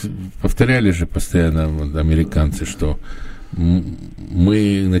 повторяли же постоянно американцы, что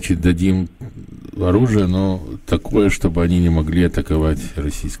мы, значит, дадим оружие, но такое, чтобы они не могли атаковать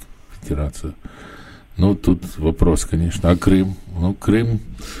Российскую Федерацию. Ну, тут вопрос, конечно. А Крым? Ну, Крым...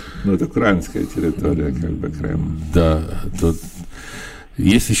 Ну, это украинская территория, как бы, Крым. Да, тут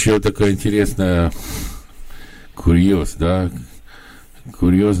есть еще такая интересная курьезная,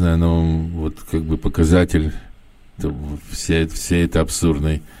 но вот как бы показатель всей этой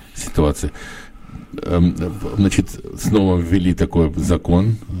абсурдной ситуации. Значит, снова ввели такой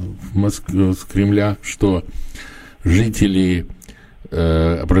закон в Москве, с Кремля, что жители,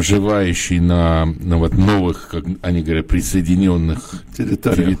 проживающие на вот новых, как они говорят, присоединенных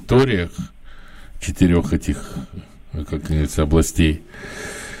территориях 4 этих, как говорится, областей,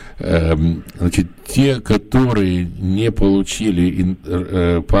 значит, те, которые не получили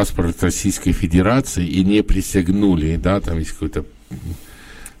паспорт Российской Федерации и не присягнули, да, там есть какой-то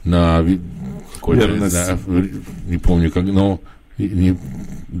не помню как, но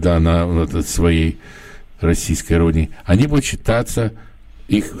на своей российской родине, они будут считаться,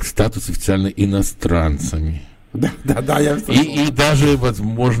 их статус официально иностранцами. Да, я и даже,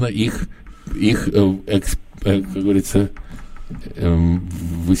 возможно, их как говорится,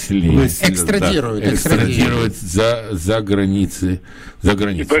 выселить. Экстрадировать за границы.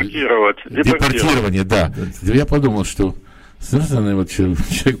 Депортирование, да. Я подумал, что совершенно вот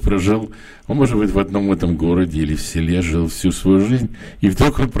человек прожил, он может быть в одном этом городе или в селе жил всю свою жизнь, и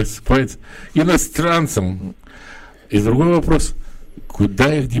вдруг он просыпается иностранцем. И другой вопрос,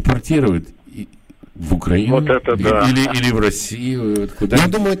 куда их депортируют? В Украину? Вот это да. Или в Россию? Куда? Я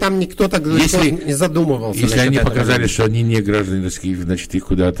думаю, там никто так не задумывался. Если они показали, что они не граждане России, значит, их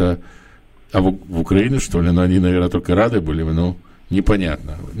куда-то... А в Украину, что ли? Но они, наверное, только рады были, но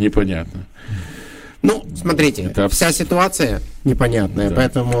непонятно. Ну, смотрите, вся ситуация непонятная,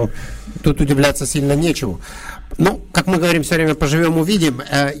 поэтому тут удивляться сильно нечего. Ну, как мы говорим все время, поживем, увидим.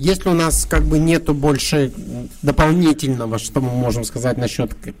 Если у нас как бы нету больше дополнительного, что мы можем сказать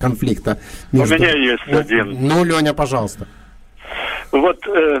насчет конфликта между... У меня есть один. Ну, Леня, пожалуйста. Вот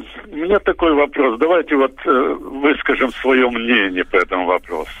у меня такой вопрос. Давайте выскажем свое мнение по этому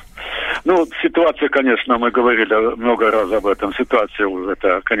вопросу. Ну, ситуация, конечно, мы говорили много раз об этом. Ситуация уже,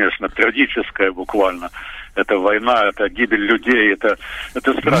 это, конечно, трагическая буквально. Это война, это гибель людей, это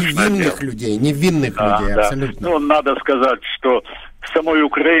страшное невинных дело. людей, невинных людей, да. абсолютно. Ну, надо сказать, что в самой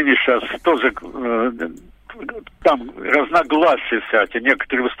Украине сейчас тоже там разногласия всякие.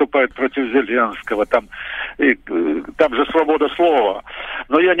 Некоторые выступают против Зеленского, там же свобода слова.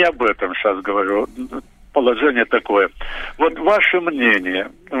 Но я не об этом сейчас говорю. Положение такое. Вот ваше мнение,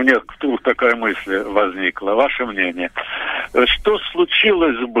 у меня вдруг такая мысль возникла, ваше мнение, что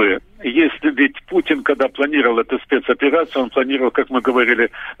случилось бы, если ведь Путин, когда планировал эту спецоперацию, он планировал, как мы говорили,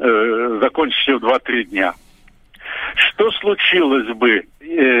 закончить ее в 2-3 дня. Что случилось бы,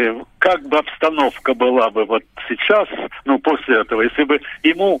 как бы обстановка была бы вот сейчас, ну, после этого, если бы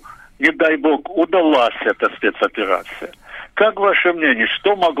ему, не дай бог, удалась эта спецоперация? Как ваше мнение,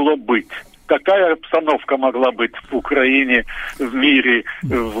 что могло быть? Какая обстановка могла быть в Украине, в мире,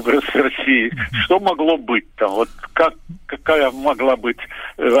 в России? Что могло быть там? Вот какая могла быть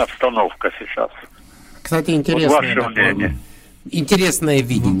обстановка сейчас? Кстати, интересное, вот ваше мнение. Интересное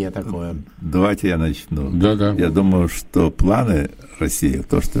видение такое. Давайте я начну. Да. Я думаю, что планы России,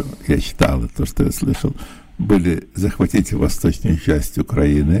 то, что я читал, то, что я слышал, были захватить восточную часть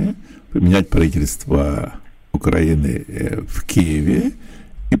Украины, поменять правительство Украины в Киеве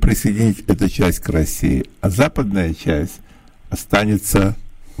и присоединить эту часть к России. А западная часть останется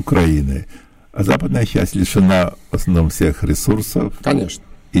Украиной. А западная часть лишена в основном всех ресурсов. Конечно.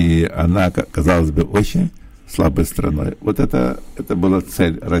 И она, казалось бы, очень слабой страной. Вот это была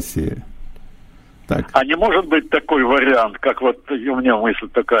цель России. Так. А не может быть такой вариант, как вот у меня мысль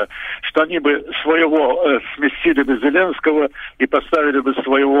такая, что они бы сместили бы Зеленского и поставили бы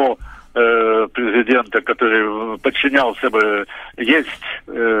своего президента, который подчинялся бы есть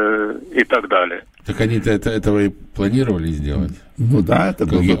и так далее. Так они-то этого и планировали сделать. Ну да, это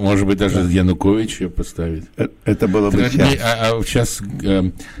было... Может быть, даже Януковича поставить. Это было бы часть. А сейчас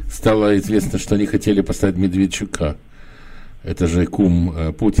стало известно, что они хотели поставить Медведчука. Это же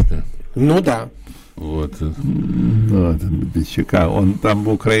кум Путина. Ну да. Вот. Медведчука. Он там в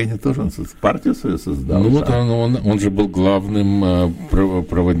Украине тоже партию свою создал. Ну вот он же был главным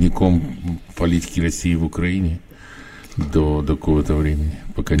проводником политики России в Украине до какого-то времени,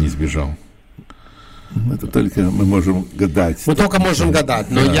 пока не сбежал. Это только мы можем гадать. Мы только можем гадать.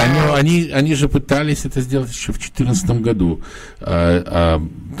 Но они же пытались это сделать еще в 2014 году.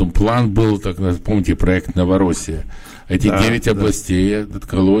 План был, так, помните, проект «Новороссия». Эти 9 областей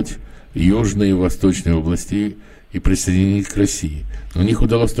отколоть, южные и восточные области, и присоединить к России. Но у них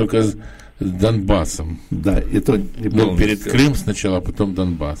удалось только с Донбассом. Да, и то не был перед Крым сначала, а потом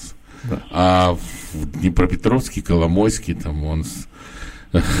Донбасс. Да. А в Днепропетровске, Коломойский, там он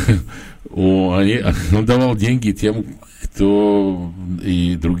давал деньги тем, кто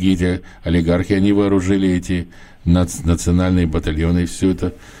и другие эти олигархи, они вооружили эти национальные батальоны, и все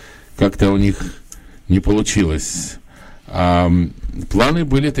это как-то у них не получилось. А планы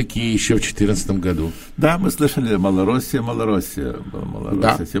были такие еще в 2014 году. Да, мы слышали Малороссия.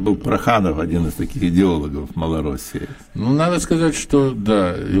 Да. Был Проханов, один из таких идеологов Малороссии. Ну, надо сказать, что,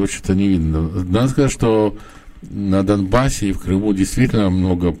 да, его что-то не видно. Надо сказать, что на Донбассе и в Крыму действительно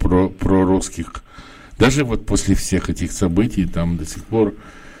много прорусских. Даже вот после всех этих событий там до сих пор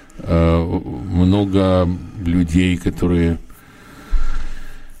много людей, которые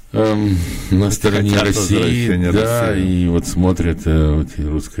на стороне России, да, и вот смотрят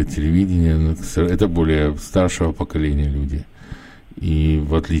русское телевидение. Это более старшего поколения люди. И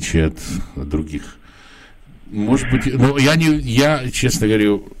в отличие от других. Может быть, ну, я, честно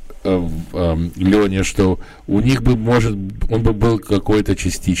говорю, Леня, что у них бы, он бы был какой-то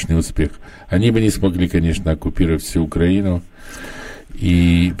частичный успех. Они бы не смогли, конечно, оккупировать всю Украину.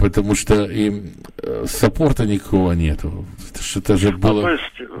 И потому что им саппорта никакого нету. Что-то же было... то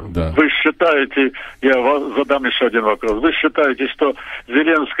есть вы считаете, я задам еще один вопрос, вы считаете, что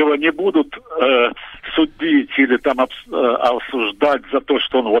Зеленского не будут судить или там осуждать за то,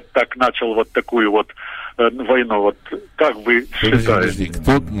 что он вот так начал вот такую вот войну? Вот как вы считаете? Подожди,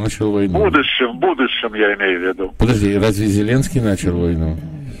 кто начал войну? В будущем я имею в виду. Подожди, разве Зеленский начал войну,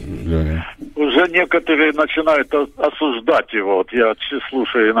 Леня? уже некоторые начинают осуждать его. Вот я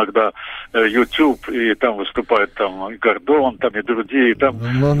слушаю иногда YouTube, и там выступает там и Гордон, там и другие. Там...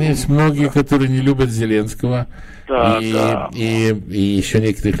 Но есть многие, которые не любят Зеленского. Да, и еще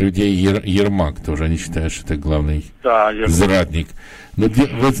некоторых людей Ермак тоже, они считают, что это главный зрадник. Но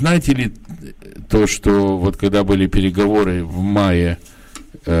вот знаете ли то, что вот когда были переговоры в мае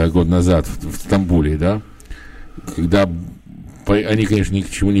год назад в Стамбуле, да, когда они, конечно, ни к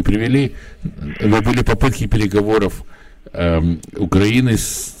чему не привели, но были попытки переговоров Украины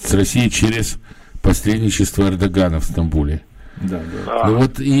с Россией через посредничество Эрдогана в Стамбуле. Да. Ну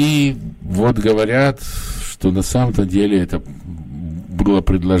вот говорят, что на самом-то деле это было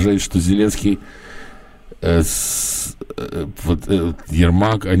предложение, что Зеленский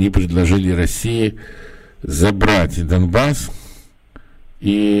Ермак, они предложили России забрать Донбасс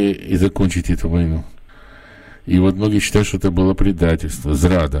и закончить эту войну. И вот многие считают, что это было предательство,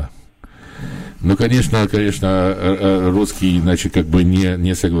 зрада. Ну, конечно, русские иначе как бы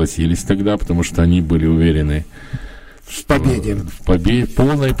не согласились тогда, потому что они были уверены в победе. В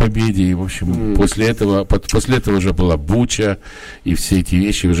полной победе. И, в общем, после этого уже была Буча, и все эти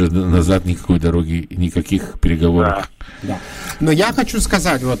вещи, уже назад никакой дороги, никаких переговоров. Да. Но я хочу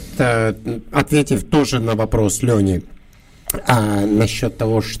сказать, вот, ответив тоже на вопрос Лени, насчет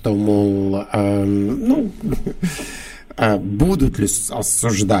того, что, мол, будут ли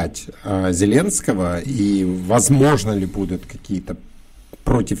осуждать Зеленского и возможно ли будут какие-то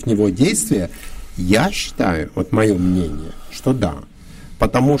против него действия, я считаю, вот мое мнение, что да.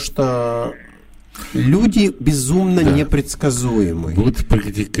 Потому что люди безумно непредсказуемы. Будут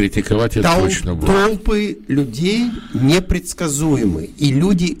критиковать, это точно будет. Толпы людей непредсказуемы. И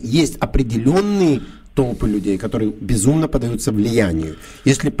люди, есть определенные толпы людей, которые безумно поддаются влиянию.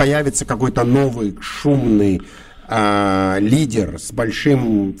 Если появится какой-то новый шумный лидер с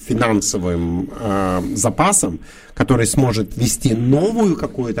большим финансовым запасом, который сможет вести новую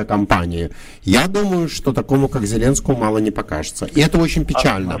какую-то кампанию, я думаю, что такому, как Зеленскому, мало не покажется. И это очень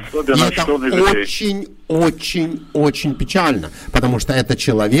печально. И это очень печально, потому что это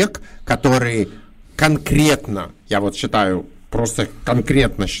человек, который конкретно, я вот считаю, просто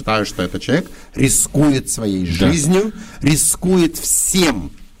конкретно считаю, что этот человек рискует своей жизнью, рискует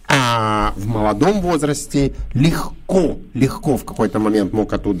всем. А в молодом возрасте легко в какой-то момент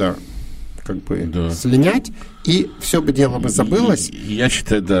мог оттуда как бы слинять, и все бы дело бы забылось. Я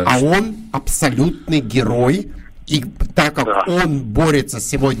считаю, да. А он абсолютный герой, и так как он борется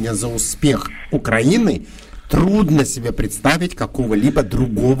сегодня за успех Украины, трудно себе представить какого-либо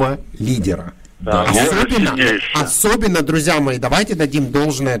другого лидера. Да, особенно, друзья мои, давайте дадим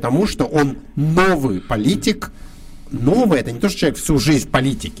должное тому, что он новый политик. Новый, это не то, что человек всю жизнь в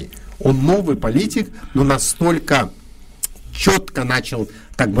политике. Он новый политик, но настолько четко начал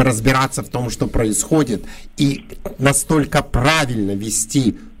как бы разбираться в том, что происходит, и настолько правильно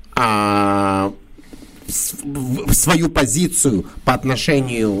вести свою позицию по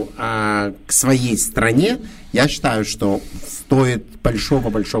отношению к своей стране, я считаю, что стоит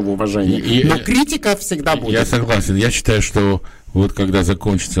большого-большого уважения. Но критика всегда будет. Я согласен. Я считаю, что вот когда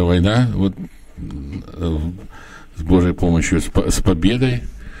закончится война, вот с Божьей помощью, с победой,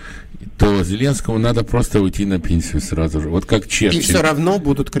 то Зеленскому надо просто уйти на пенсию сразу же. Вот как Черчилль. И все равно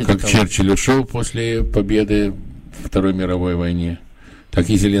будут критиковать. Как Черчилль ушел после победы в Второй мировой войне, так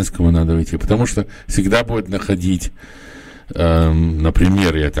и Зеленскому надо уйти. Потому что всегда будет находить,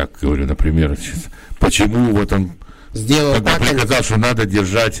 например, я так говорю, сейчас, почему вот он приказал, что надо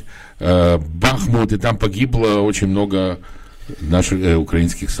держать Бахмут, и там погибло очень много наших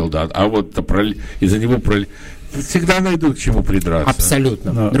украинских солдат. А вот из-за него всегда найдут к чему придраться.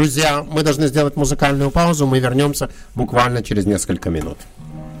 Абсолютно. Да. Друзья, мы должны сделать музыкальную паузу. Мы вернемся буквально через несколько минут.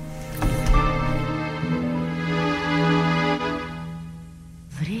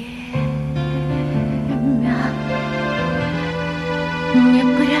 Время не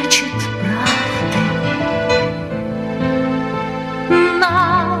прячет правды.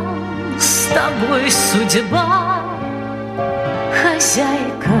 Нам с тобой судьба,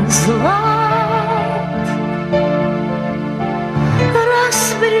 хозяйка зла.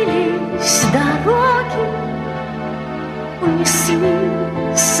 Разбрелись дороги, унесли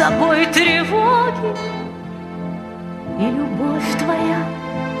с собой тревоги, и любовь твоя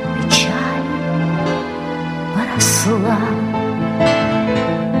печалью поросла.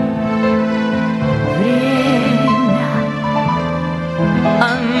 Время,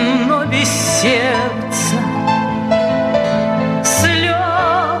 оно беседует